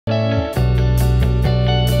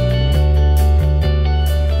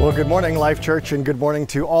Well, good morning, Life Church, and good morning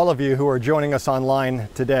to all of you who are joining us online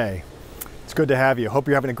today. It's good to have you. Hope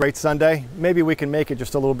you're having a great Sunday. Maybe we can make it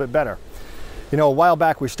just a little bit better. You know, a while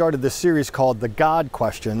back we started this series called The God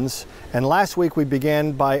Questions, and last week we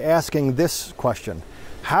began by asking this question: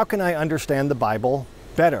 how can I understand the Bible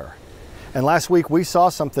better? And last week we saw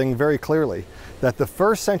something very clearly, that the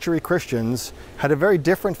first century Christians had a very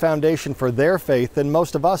different foundation for their faith than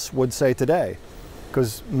most of us would say today.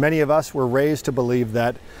 Because many of us were raised to believe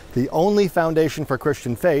that the only foundation for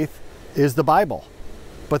Christian faith is the Bible.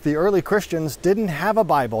 But the early Christians didn't have a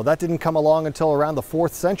Bible. That didn't come along until around the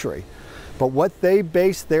 4th century. But what they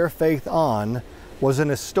based their faith on was an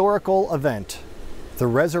historical event, the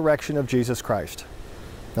resurrection of Jesus Christ.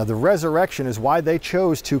 Now, the resurrection is why they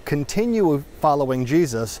chose to continue following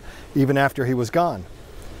Jesus even after he was gone.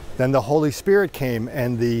 Then the Holy Spirit came,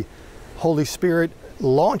 and the Holy Spirit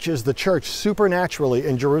launches the church supernaturally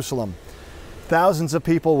in Jerusalem. Thousands of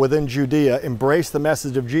people within Judea embrace the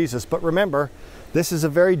message of Jesus, but remember, this is a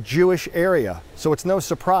very Jewish area, so it's no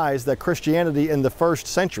surprise that Christianity in the 1st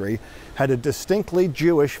century had a distinctly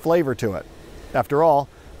Jewish flavor to it. After all,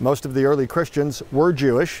 most of the early Christians were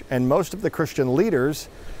Jewish, and most of the Christian leaders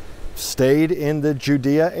stayed in the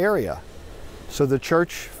Judea area. So the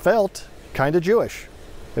church felt kind of Jewish.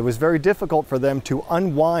 It was very difficult for them to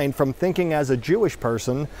unwind from thinking as a Jewish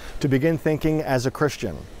person to begin thinking as a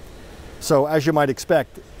Christian. So as you might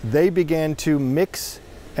expect, they began to mix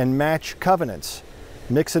and match covenants,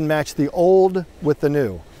 mix and match the old with the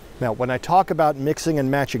new. Now, when I talk about mixing and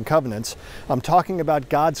matching covenants, I'm talking about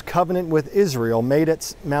God's covenant with Israel made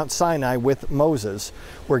at Mount Sinai with Moses,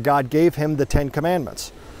 where God gave him the 10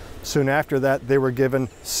 Commandments. Soon after that, they were given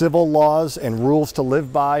civil laws and rules to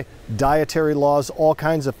live by, dietary laws, all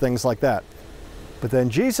kinds of things like that. But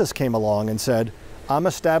then Jesus came along and said, I'm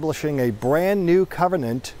establishing a brand new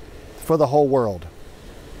covenant for the whole world.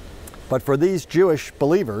 But for these Jewish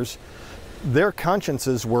believers, their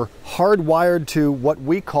consciences were hardwired to what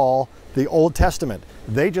we call the Old Testament.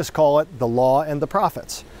 They just call it the Law and the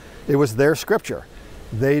Prophets. It was their scripture.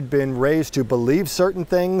 They'd been raised to believe certain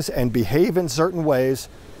things and behave in certain ways.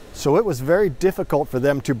 So it was very difficult for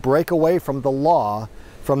them to break away from the law,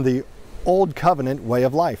 from the old covenant way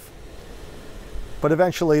of life. But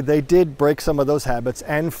eventually they did break some of those habits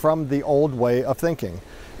and from the old way of thinking.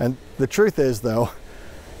 And the truth is, though,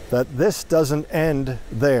 that this doesn't end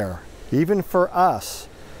there. Even for us,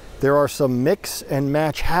 there are some mix and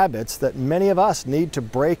match habits that many of us need to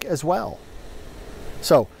break as well.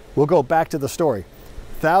 So we'll go back to the story.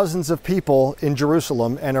 Thousands of people in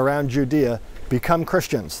Jerusalem and around Judea become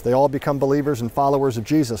Christians. They all become believers and followers of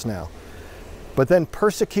Jesus now. But then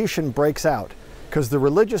persecution breaks out because the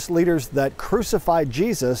religious leaders that crucified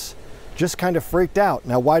Jesus just kind of freaked out.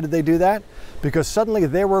 Now, why did they do that? Because suddenly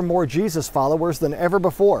there were more Jesus followers than ever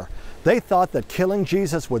before. They thought that killing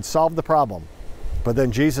Jesus would solve the problem. But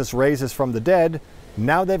then Jesus raises from the dead.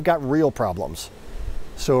 Now they've got real problems.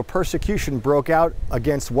 So a persecution broke out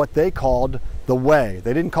against what they called the Way.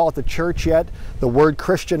 They didn't call it the church yet. The word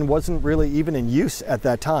Christian wasn't really even in use at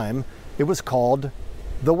that time. It was called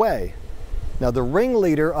the Way. Now, the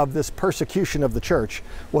ringleader of this persecution of the church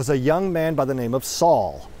was a young man by the name of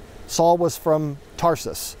Saul. Saul was from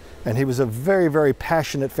Tarsus, and he was a very, very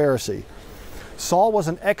passionate Pharisee. Saul was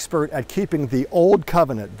an expert at keeping the old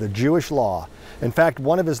covenant, the Jewish law. In fact,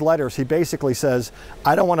 one of his letters, he basically says,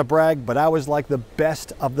 I don't want to brag, but I was like the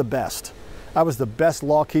best of the best. I was the best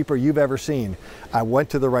law keeper you've ever seen. I went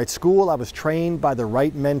to the right school. I was trained by the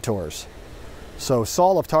right mentors. So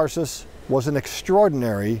Saul of Tarsus was an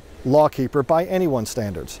extraordinary law keeper by anyone's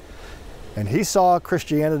standards. And he saw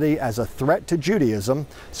Christianity as a threat to Judaism,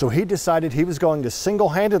 so he decided he was going to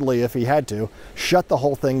single-handedly, if he had to, shut the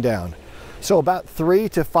whole thing down. So about 3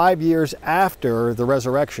 to 5 years after the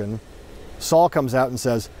resurrection, Saul comes out and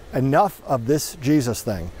says, enough of this Jesus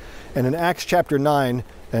thing. And in Acts chapter 9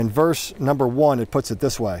 and verse number 1, it puts it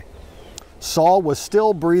this way: Saul was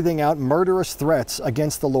still breathing out murderous threats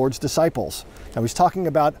against the Lord's disciples. Now he's talking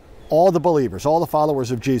about all the believers, all the followers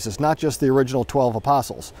of Jesus, not just the original 12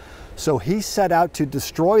 apostles. So he set out to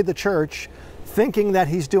destroy the church, thinking that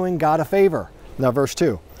he's doing God a favor. Now verse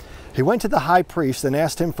 2, he went to the high priest and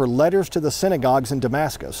asked him for letters to the synagogues in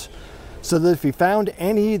Damascus, so that if he found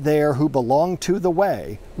any there who belonged to the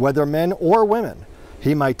Way, whether men or women,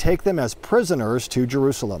 he might take them as prisoners to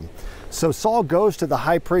Jerusalem. So Saul goes to the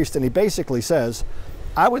high priest and he basically says,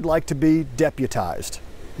 I would like to be deputized.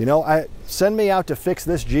 You know, send me out to fix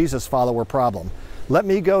this Jesus follower problem. Let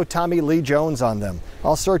me go Tommy Lee Jones on them.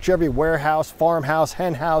 I'll search every warehouse, farmhouse,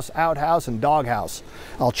 hen house, outhouse, and doghouse.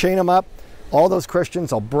 I'll chain them up, All those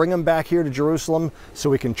Christians, I'll bring them back here to Jerusalem so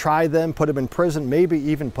we can try them, put them in prison, maybe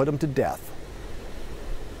even put them to death.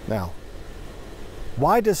 Now,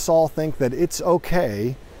 why does Saul think that it's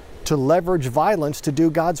okay to leverage violence to do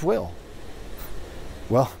God's will?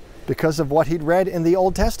 Well, because of what he'd read in the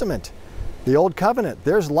Old Testament, the Old Covenant.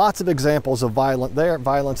 There's lots of examples of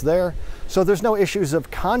violence there, so there's no issues of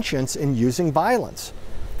conscience in using violence.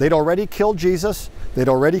 They'd already killed Jesus. They'd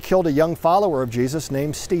already killed a young follower of Jesus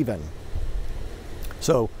named Stephen.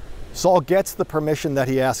 So Saul gets the permission that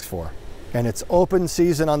he asks for, and it's open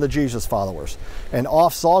season on the Jesus followers. And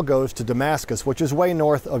off Saul goes to Damascus, which is way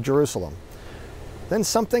north of Jerusalem. Then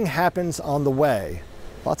something happens on the way.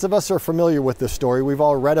 Lots of us are familiar with this story. We've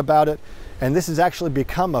all read about it, and this has actually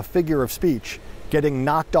become a figure of speech, getting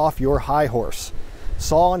knocked off your high horse.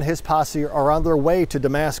 Saul and his posse are on their way to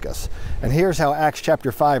Damascus, and here's how Acts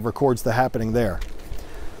chapter 5 records the happening there.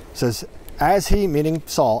 It says, as he, meaning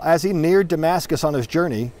Saul, as he neared Damascus on his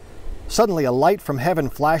journey, suddenly a light from heaven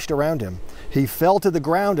flashed around him. He fell to the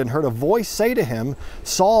ground and heard a voice say to him,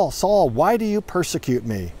 Saul, Saul, why do you persecute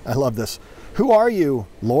me? I love this. Who are you,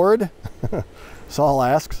 Lord? Saul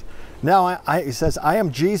asks. Now he says, I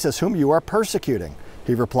am Jesus whom you are persecuting.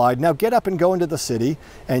 He replied, now get up and go into the city,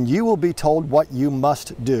 and you will be told what you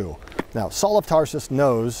must do. Now, Saul of Tarsus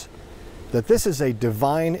knows that this is a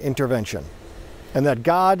divine intervention, and that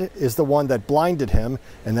God is the one that blinded him,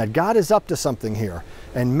 and that God is up to something here.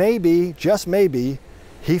 And maybe, just maybe,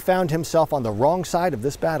 he found himself on the wrong side of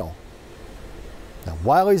this battle. Now,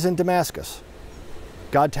 while he's in Damascus,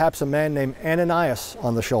 God taps a man named Ananias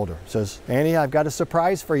on the shoulder. Says, Annie, I've got a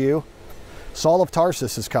surprise for you. Saul of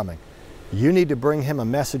Tarsus is coming. You need to bring him a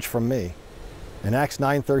message from me. In Acts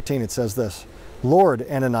 9:13 it says this, Lord,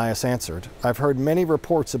 Ananias answered, I've heard many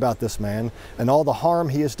reports about this man and all the harm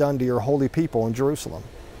he has done to your holy people in Jerusalem.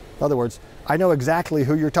 In other words, I know exactly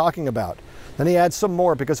who you're talking about. Then he adds some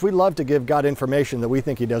more because we love to give God information that we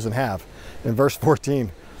think he doesn't have. In verse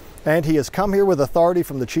 14, and he has come here with authority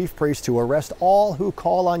from the chief priest to arrest all who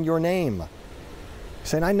call on your name.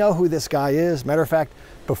 Saying, I know who this guy is. Matter of fact,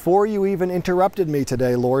 before you even interrupted me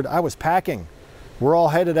today, Lord, I was packing. We're all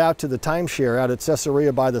headed out to the timeshare out at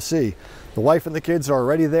Caesarea by the sea. The wife and the kids are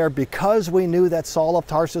already there because we knew that Saul of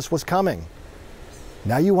Tarsus was coming.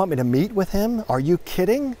 Now you want me to meet with him? Are you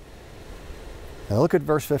kidding? Now look at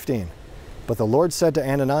verse 15. But the Lord said to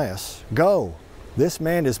Ananias, go, this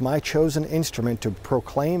man is my chosen instrument to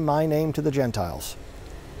proclaim my name to the Gentiles.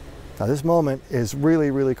 Now this moment is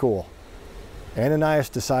really, really cool. Ananias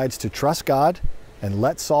decides to trust God and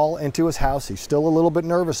let Saul into his house. He's still a little bit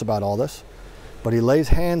nervous about all this, but he lays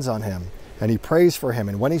hands on him and he prays for him.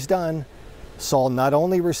 And when he's done, Saul not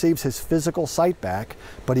only receives his physical sight back,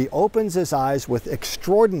 but he opens his eyes with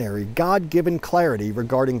extraordinary God-given clarity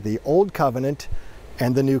regarding the Old Covenant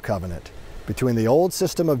and the New Covenant, between the old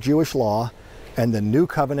system of Jewish law and the new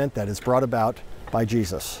covenant that is brought about by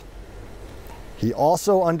Jesus. He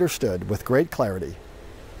also understood with great clarity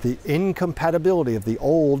the incompatibility of the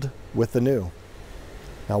old with the new.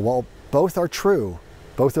 Now, while both are true,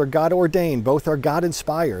 both are God-ordained, both are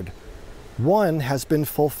God-inspired, one has been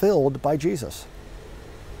fulfilled by Jesus.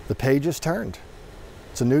 The page is turned.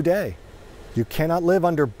 It's a new day. You cannot live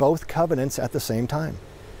under both covenants at the same time.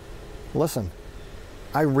 Listen,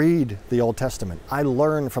 I read the Old Testament. I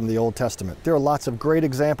learn from the Old Testament. There are lots of great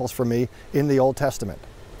examples for me in the Old Testament.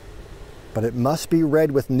 But it must be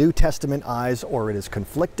read with New Testament eyes, or it is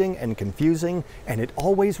conflicting and confusing, and it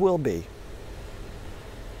always will be.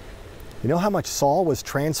 You know how much Saul was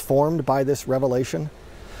transformed by this revelation?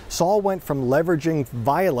 Saul went from leveraging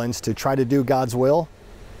violence to try to do God's will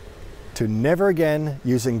to never again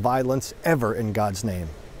using violence ever in God's name.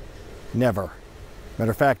 Never.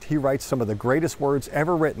 Matter of fact, he writes some of the greatest words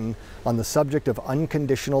ever written on the subject of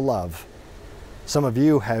unconditional love. Some of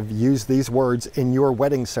you have used these words in your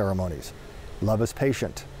wedding ceremonies. Love is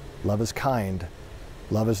patient. Love is kind.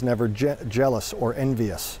 Love is never jealous or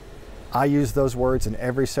envious. I use those words in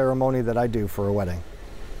every ceremony that I do for a wedding.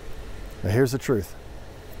 Now here's the truth.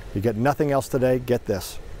 You get nothing else today, get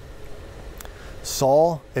this.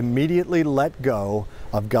 Saul immediately let go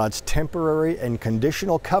of God's temporary and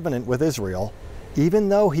conditional covenant with Israel, even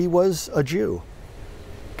though he was a Jew.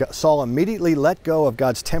 Saul immediately let go of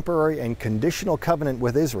God's temporary and conditional covenant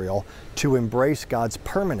with Israel to embrace God's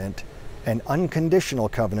permanent and unconditional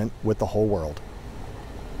covenant with the whole world.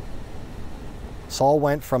 Saul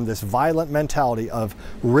went from this violent mentality of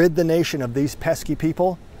rid the nation of these pesky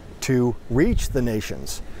people to reach the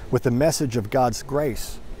nations with the message of God's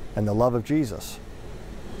grace and the love of Jesus.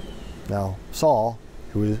 Now, Saul,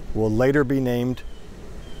 who will later be named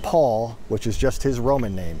Paul, which is just his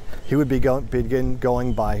Roman name, he would begin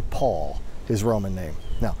going by Paul. his Roman name.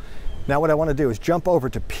 Now what I want to do is jump over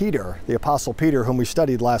to Peter, the Apostle Peter, whom we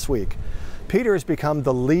studied last week. Peter has become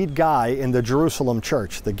the lead guy in the Jerusalem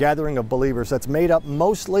church, the gathering of believers that's made up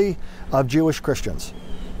mostly of Jewish Christians.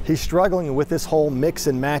 He's struggling with this whole mix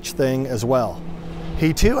and match thing as well.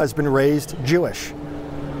 He too has been raised Jewish.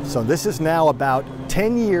 So this is now about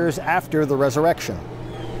 10 years after the resurrection.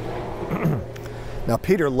 Now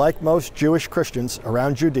Peter, like most Jewish Christians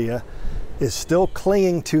around Judea, is still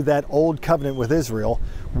clinging to that old covenant with Israel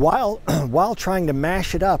while trying to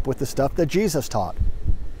mash it up with the stuff that Jesus taught.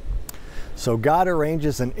 So God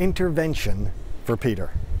arranges an intervention for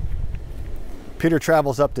Peter. Peter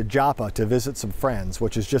travels up to Joppa to visit some friends,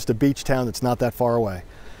 which is just a beach town that's not that far away.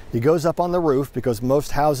 He goes up on the roof because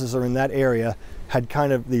most houses are in that area had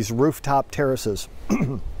kind of these rooftop terraces.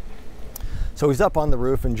 So he's up on the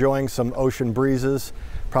roof enjoying some ocean breezes,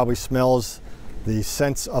 probably smells the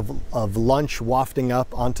scents of lunch wafting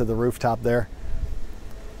up onto the rooftop there.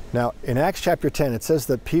 Now in Acts chapter 10 it says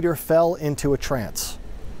that Peter fell into a trance.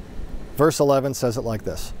 Verse 11 says it like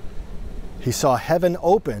this: he saw heaven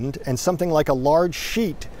opened and something like a large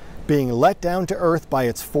sheet being let down to earth by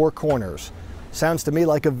its four corners. Sounds to me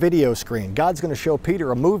like a video screen. God's going to show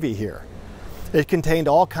Peter a movie here. It contained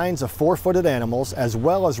all kinds of four-footed animals as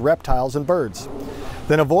well as reptiles and birds.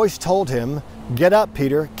 Then a voice told him, "Get up,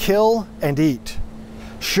 Peter, kill and eat."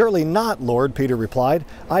 "Surely not, Lord," Peter replied.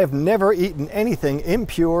 "I have never eaten anything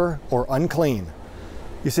impure or unclean."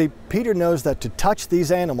 You see, Peter knows that to touch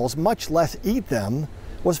these animals, much less eat them,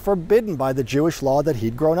 was forbidden by the Jewish law that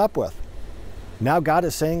he'd grown up with. Now God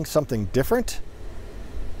is saying something different?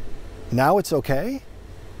 Now it's okay?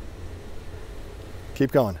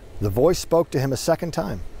 Keep going. The voice spoke to him a second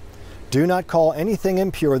time. "Do not call anything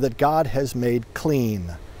impure that God has made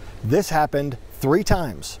clean." This happened 3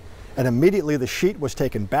 times, and immediately the sheet was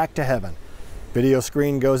taken back to heaven. Video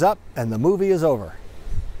screen goes up, and the movie is over.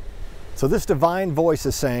 So this divine voice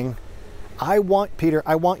is saying, Peter,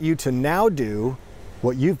 I want you to now do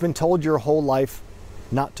what you've been told your whole life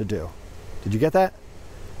not to do. Did you get that?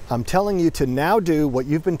 I'm telling you to now do what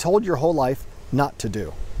you've been told your whole life not to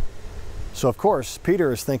do. So of course,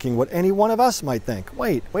 Peter is thinking what any one of us might think.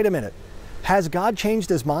 Wait a minute. Has God changed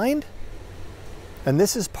his mind? And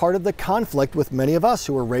this is part of the conflict with many of us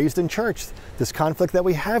who were raised in church, this conflict that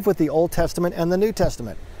we have with the Old Testament and the New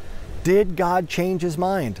Testament. Did God change his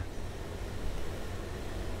mind?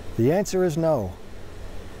 The answer is no.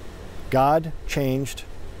 God changed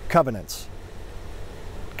covenants.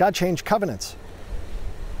 God changed covenants.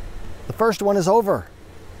 The first one is over.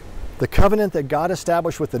 The covenant that God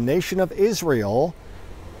established with the nation of Israel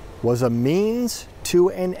was a means to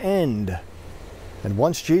an end. And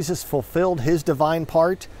once Jesus fulfilled his divine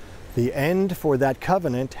part, the end for that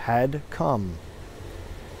covenant had come.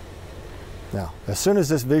 Now, as soon as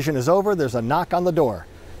this vision is over, there's a knock on the door.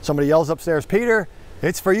 Somebody yells upstairs, "Peter,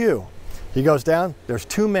 it's for you." He goes down. There's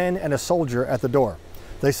 2 men and a soldier at the door.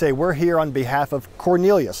 They say, "We're here on behalf of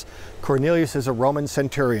Cornelius." Cornelius is a Roman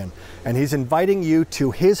centurion, and he's inviting you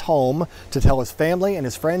to his home to tell his family and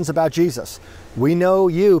his friends about Jesus. "We know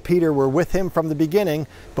you, Peter, were with him from the beginning,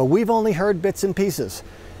 but we've only heard bits and pieces.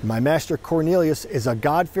 My master Cornelius is a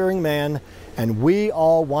God-fearing man, and we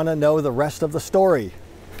all want to know the rest of the story."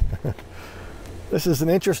 This is an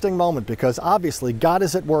interesting moment because obviously God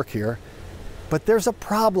is at work here, but there's a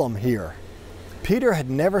problem here. Peter had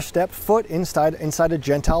never stepped foot inside a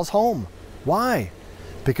Gentile's home. Why?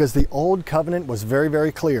 Because the old covenant was very,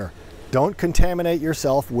 very clear. Don't contaminate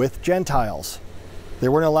yourself with Gentiles. They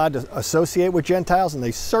weren't allowed to associate with Gentiles, and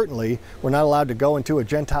they certainly were not allowed to go into a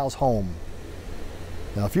Gentile's home.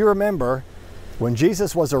 Now, if you remember, when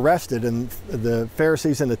Jesus was arrested and the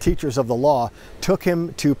Pharisees and the teachers of the law took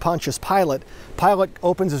him to Pontius Pilate, Pilate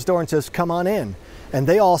opens his door and says, "Come on in." And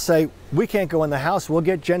they all say, "We can't go in the house, we'll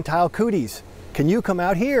get Gentile cooties. Can you come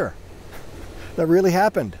out here?" That really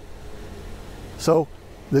happened. So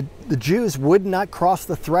the Jews would not cross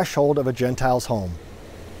the threshold of a Gentile's home.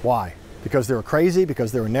 Why? Because they were crazy?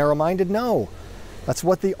 Because they were narrow-minded? No. That's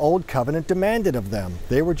what the Old Covenant demanded of them.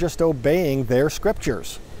 They were just obeying their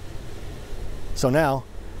scriptures. So now,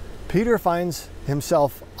 Peter finds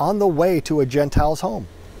himself on the way to a Gentile's home.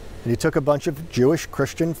 And he took a bunch of Jewish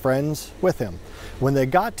Christian friends with him. When they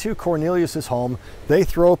got to Cornelius' home, they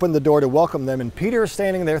throw open the door to welcome them, and Peter is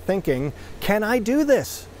standing there thinking, "Can I do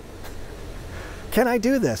this? Can I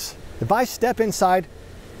do this? If I step inside,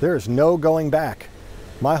 there is no going back.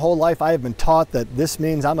 My whole life I have been taught that this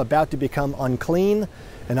means I'm about to become unclean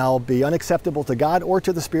and I'll be unacceptable to God or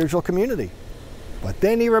to the spiritual community." But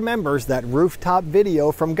then he remembers that rooftop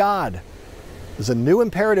video from God. There's a new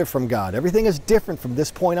imperative from God. Everything is different from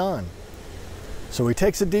this point on. So he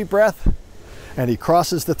takes a deep breath, and he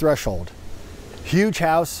crosses the threshold. Huge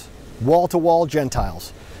house, wall-to-wall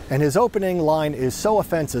Gentiles. And his opening line is so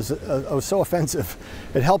offensive.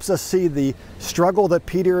 It helps us see the struggle that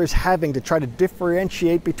Peter is having to try to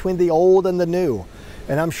differentiate between the old and the new.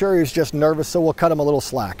 And I'm sure he's just nervous, so we'll cut him a little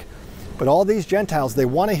slack. But all these Gentiles, they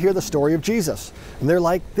want to hear the story of Jesus. And they're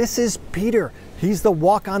like, this is Peter. He's the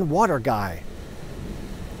walk on water guy.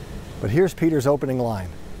 But here's Peter's opening line.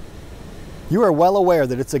 You are well aware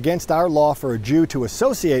that it's against our law for a Jew to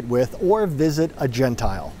associate with or visit a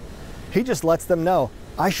Gentile. He just lets them know,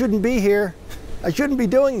 I shouldn't be here. I shouldn't be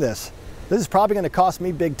doing this. This is probably going to cost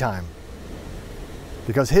me big time.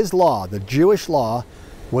 Because his law, the Jewish law,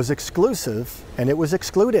 was exclusive and it was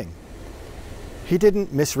excluding. He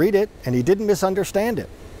didn't misread it and he didn't misunderstand it.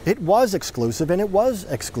 It was exclusive and it was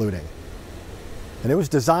excluding. And it was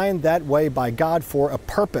designed that way by God for a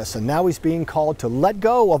purpose. And now he's being called to let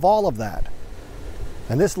go of all of that.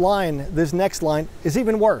 And this next line is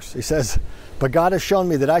even worse. He says, but God has shown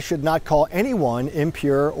me that I should not call anyone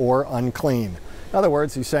impure or unclean. In other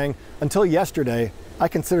words, he's saying, until yesterday, I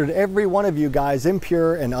considered every one of you guys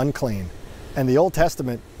impure and unclean. And the Old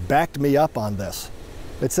Testament backed me up on this.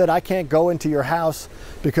 It said, I can't go into your house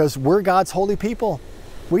because we're God's holy people.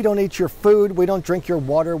 We don't eat your food. We don't drink your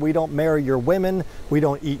water. We don't marry your women. We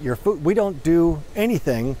don't eat your food. We don't do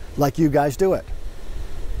anything like you guys do it.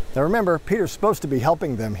 Now remember, Peter's supposed to be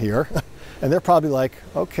helping them here. And they're probably like,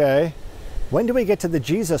 okay, when do we get to the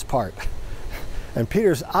Jesus part? And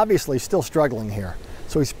Peter's obviously still struggling here.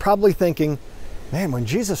 So he's probably thinking, man, when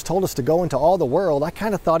Jesus told us to go into all the world, I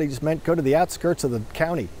kind of thought he just meant go to the outskirts of the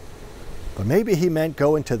county. But maybe he meant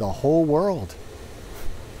go into the whole world.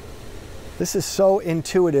 This is so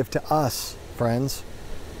intuitive to us, friends.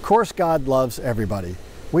 Of course, God loves everybody.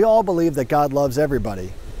 We all believe that God loves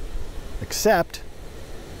everybody. Except,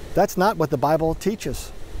 that's not what the Bible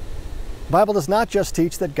teaches. The Bible does not just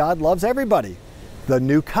teach that God loves everybody. The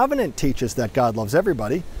New Covenant teaches that God loves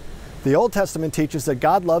everybody. The Old Testament teaches that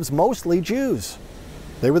God loves mostly Jews.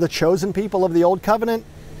 They were the chosen people of the Old Covenant,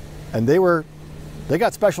 and they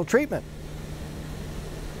got special treatment.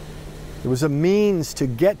 It was a means to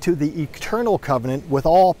get to the eternal covenant with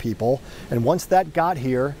all people, and once that got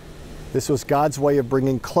here, this was God's way of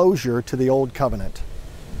bringing closure to the Old Covenant.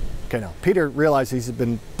 Okay, now, Peter realized he's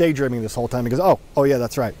been daydreaming this whole time. He goes, oh yeah,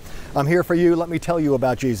 that's right. I'm here for you. Let me tell you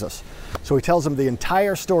about Jesus. So he tells them the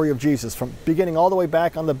entire story of Jesus from beginning all the way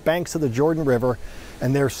back on the banks of the Jordan River,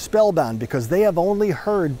 and they're spellbound because they have only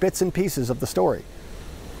heard bits and pieces of the story.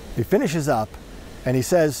 He finishes up and he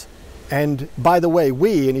says, and by the way,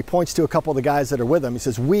 and he points to a couple of the guys that are with him, he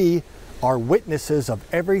says, we are witnesses of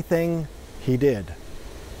everything he did. In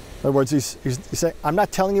other words, he's saying, I'm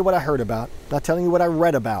not telling you what I heard about, not telling you what I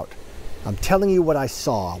read about. I'm telling you what I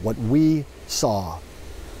saw, what we saw.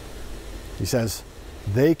 He says,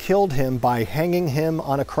 they killed him by hanging him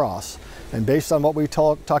on a cross. And based on what we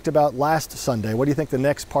talked about last Sunday, what do you think the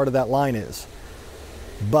next part of that line is?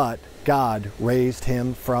 But God raised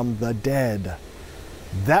him from the dead.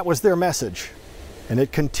 That was their message, and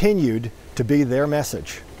it continued to be their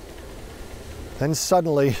message. Then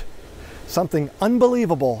suddenly, something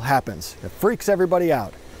unbelievable happens. It freaks everybody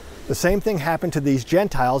out. The same thing happened to these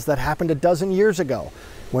Gentiles that happened a dozen years ago.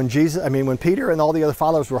 When Peter and all the other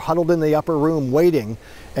followers were huddled in the upper room waiting,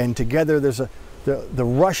 and together there's the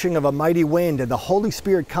rushing of a mighty wind, and the Holy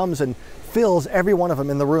Spirit comes and fills every one of them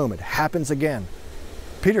in the room. It happens again.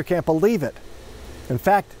 Peter can't believe it. In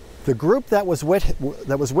fact, the group that was with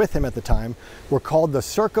him at the time were called the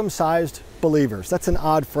circumcised believers. That's an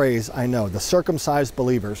odd phrase, I know, the circumcised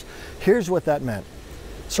believers. Here's what that meant.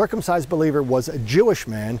 Circumcised believer was a Jewish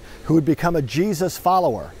man who would become a Jesus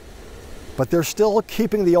follower. But they're still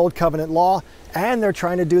keeping the old covenant law, and they're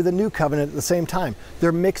trying to do the new covenant at the same time.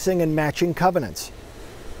 They're mixing and matching covenants.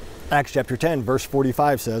 Acts chapter 10, verse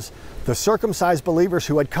 45 says, the circumcised believers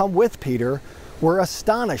who had come with Peter were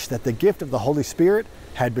astonished that the gift of the Holy Spirit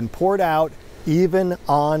had been poured out even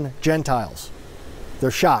on Gentiles.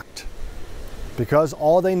 They're shocked because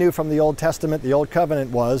all they knew from the Old Testament, the Old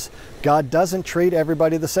Covenant, was God doesn't treat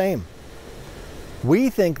everybody the same. We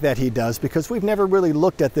think that he does because we've never really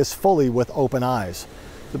looked at this fully with open eyes.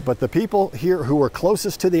 But the people here who were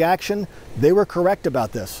closest to the action, they were correct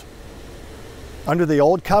about this. Under the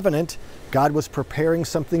Old Covenant, God was preparing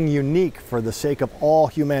something unique for the sake of all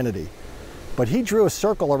humanity. But he drew a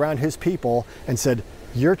circle around his people and said,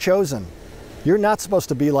 you're chosen. You're not supposed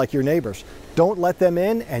to be like your neighbors. Don't let them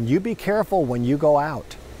in, and you be careful when you go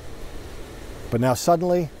out. But now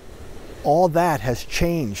suddenly, all that has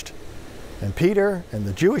changed. And Peter and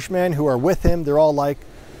the Jewish men who are with him, they're all like,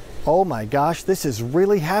 oh my gosh, this is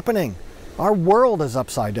really happening. Our world is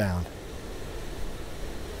upside down.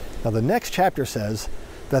 Now the next chapter says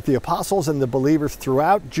that the apostles and the believers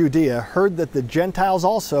throughout Judea heard that the Gentiles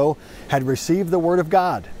also had received the word of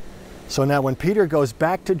God. So now when Peter goes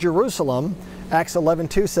back to Jerusalem, Acts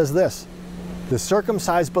 11:2 says this: the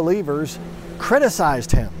circumcised believers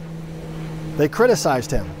criticized him. They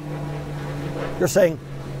criticized him. They're saying,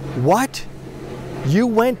 what? You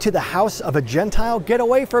went to the house of a Gentile? Get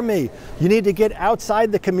away from me. You need to get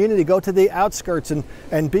outside the community, go to the outskirts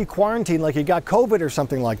and be quarantined like you got COVID or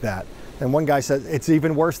something like that. And one guy said, it's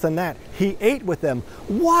even worse than that. He ate with them.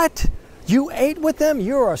 What? You ate with them?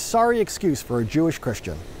 You're a sorry excuse for a Jewish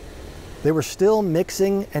Christian. They were still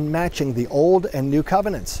mixing and matching the old and new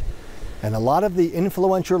covenants. And a lot of the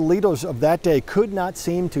influential leaders of that day could not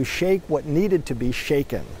seem to shake what needed to be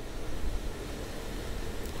shaken.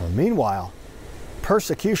 Well, meanwhile,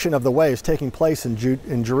 persecution of the way is taking place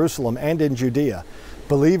in Jerusalem and in Judea.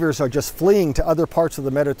 Believers are just fleeing to other parts of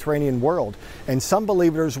the Mediterranean world. And some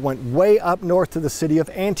believers went way up north to the city of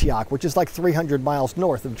Antioch, which is like 300 miles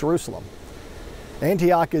north of Jerusalem.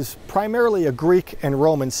 Antioch is primarily a Greek and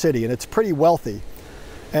Roman city, and it's pretty wealthy.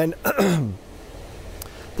 And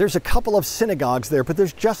there's a couple of synagogues there, but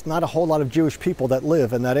there's just not a whole lot of Jewish people that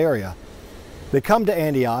live in that area. They come to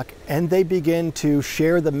Antioch and they begin to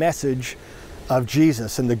share the message of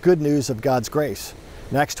Jesus and the good news of God's grace.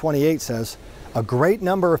 And Acts 28 says, a great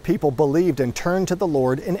number of people believed and turned to the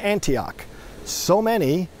Lord in Antioch. So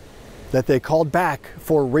many that they called back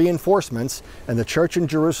for reinforcements, and the church in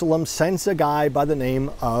Jerusalem sends a guy by the name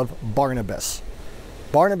of Barnabas.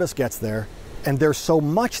 Barnabas gets there, and there's so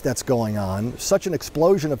much that's going on, such an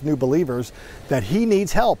explosion of new believers, that he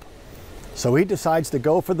needs help. So he decides to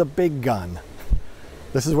go for the big gun.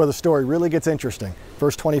 This is where the story really gets interesting.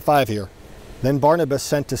 Verse 25 here. Then Barnabas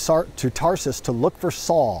sent to Tarsus to look for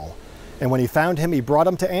Saul. And when he found him, he brought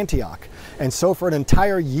him to Antioch. And so for an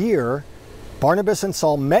entire year, Barnabas and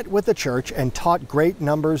Saul met with the church and taught great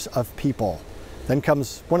numbers of people. Then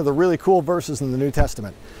comes one of the really cool verses in the New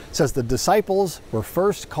Testament. It says the disciples were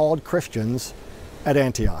first called Christians at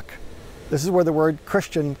Antioch. This is where the word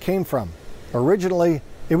Christian came from. Originally,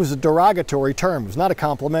 it was a derogatory term. It was not a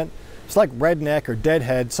compliment. It's like redneck or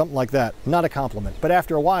deadhead, something like that. Not a compliment. But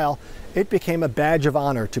after a while, it became a badge of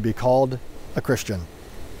honor to be called a Christian.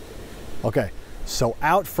 Okay, so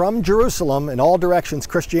out from Jerusalem in all directions,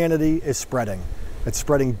 Christianity is spreading. It's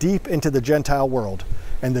spreading deep into the Gentile world.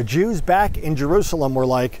 And the Jews back in Jerusalem were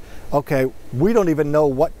like, okay, we don't even know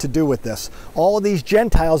what to do with this. All of these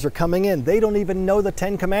Gentiles are coming in. They don't even know the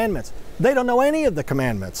 10 commandments. They don't know any of the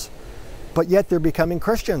commandments. But yet they're becoming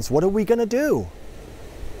Christians. What are we going to do?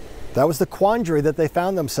 That was the quandary that they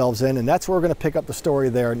found themselves in, and that's where we're going to pick up the story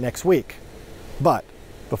there next week. But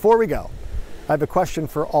before we go, I have a question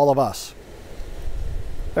for all of us.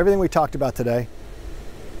 Everything we talked about today,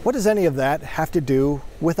 what does any of that have to do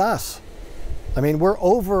with us? I mean, we're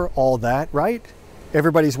over all that, right?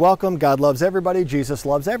 Everybody's welcome. God loves everybody. Jesus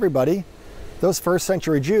loves everybody. Those first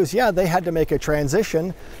century Jews, yeah, they had to make a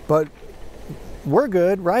transition, but we're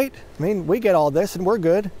good, right? I mean, we get all this and we're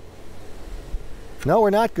good. No,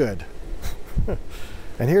 we're not good.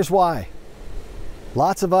 And here's why.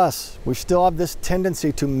 Lots of us, we still have this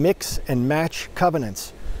tendency to mix and match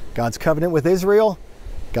covenants. God's covenant with Israel,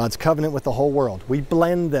 God's covenant with the whole world. We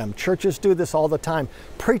blend them. Churches do this all the time.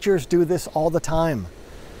 Preachers do this all the time.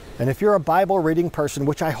 And if you're a Bible reading person,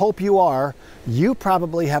 which I hope you are, you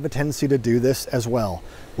probably have a tendency to do this as well.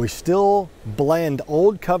 We still blend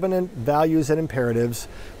old covenant values and imperatives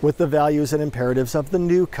with the values and imperatives of the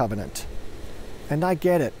new covenant. And I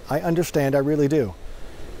get it. I understand. I really do.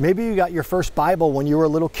 Maybe you got your first Bible when you were a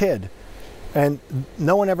little kid, and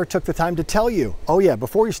no one ever took the time to tell you, oh yeah,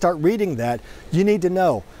 before you start reading that, you need to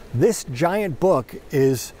know this giant book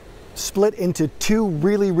is split into two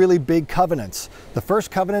really, really big covenants. The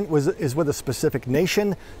first covenant is with a specific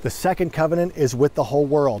nation. The second covenant is with the whole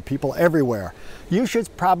world, people everywhere. You should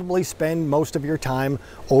probably spend most of your time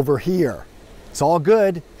over here. It's all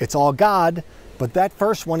good, it's all God, but that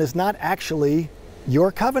first one is not actually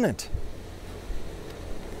your covenant.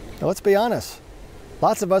 Now let's be honest.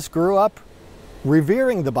 Lots of us grew up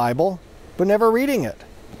revering the Bible, but never reading it.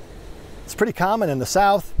 It's pretty common in the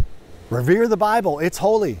South. Revere the Bible, it's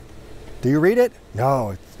holy. Do you read it?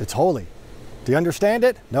 No, it's holy. Do you understand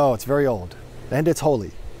it? No, it's very old, and it's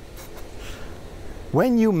holy.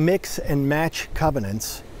 When you mix and match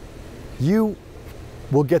covenants, you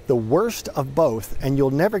will get the worst of both, and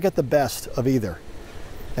you'll never get the best of either.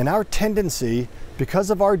 And our tendency, because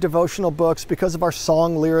of our devotional books, because of our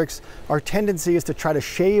song lyrics, our tendency is to try to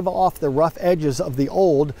shave off the rough edges of the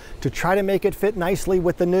old to try to make it fit nicely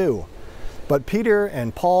with the new. But Peter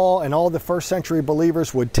and Paul and all the first century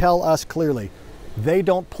believers would tell us clearly, They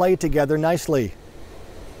don't play together nicely.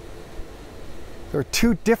 There are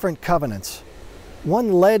two different covenants.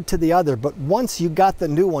 One led to the other, but once you got the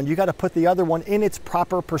new one, you got to put the other one in its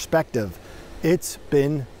proper perspective. It's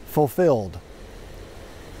been fulfilled.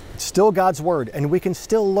 It's still God's word, and we can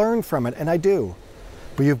still learn from it, and I do.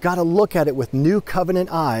 But you've got to look at it with new covenant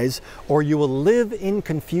eyes, or you will live in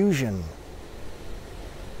confusion.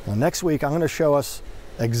 Now, next week, I'm going to show us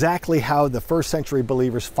exactly how the first century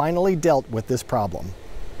believers finally dealt with this problem.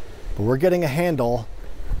 But we're getting a handle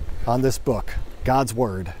on this book, God's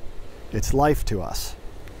Word. It's life to us.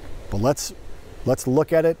 But let's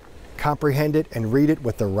look at it, comprehend it, and read it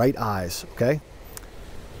with the right eyes, okay?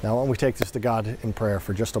 Now, why don't we take this to God in prayer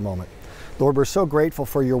for just a moment. Lord, we're so grateful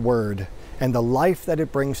for your word and the life that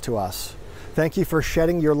it brings to us. Thank you for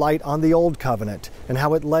shedding your light on the old covenant and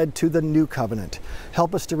how it led to the new covenant.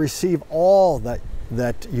 Help us to receive all that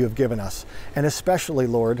you have given us. And especially,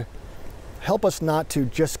 Lord, help us not to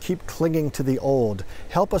just keep clinging to the old.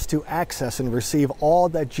 Help us to access and receive all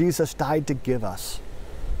that Jesus died to give us.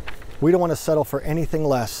 We don't want to settle for anything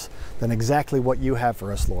less than exactly what you have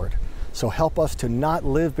for us, Lord. So help us to not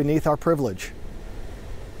live beneath our privilege.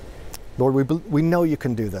 Lord, we know you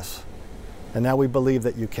can do this, and now we believe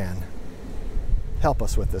that you can. Help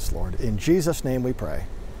us with this, Lord. In Jesus' name we pray.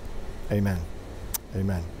 Amen.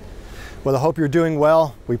 Amen. Well, I hope you're doing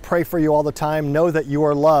well. We pray for you all the time. Know that you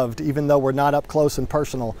are loved, even though we're not up close and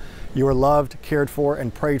personal. You are loved, cared for,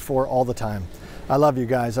 and prayed for all the time. I love you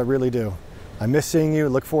guys. I really do. I miss seeing you.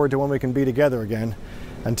 Look forward to when we can be together again.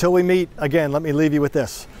 Until we meet again, let me leave you with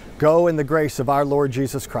this. Go in the grace of our Lord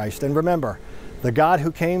Jesus Christ. And remember, the God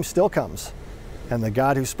who came still comes, and the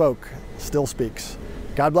God who spoke still speaks.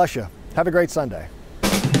 God bless you. Have a great Sunday.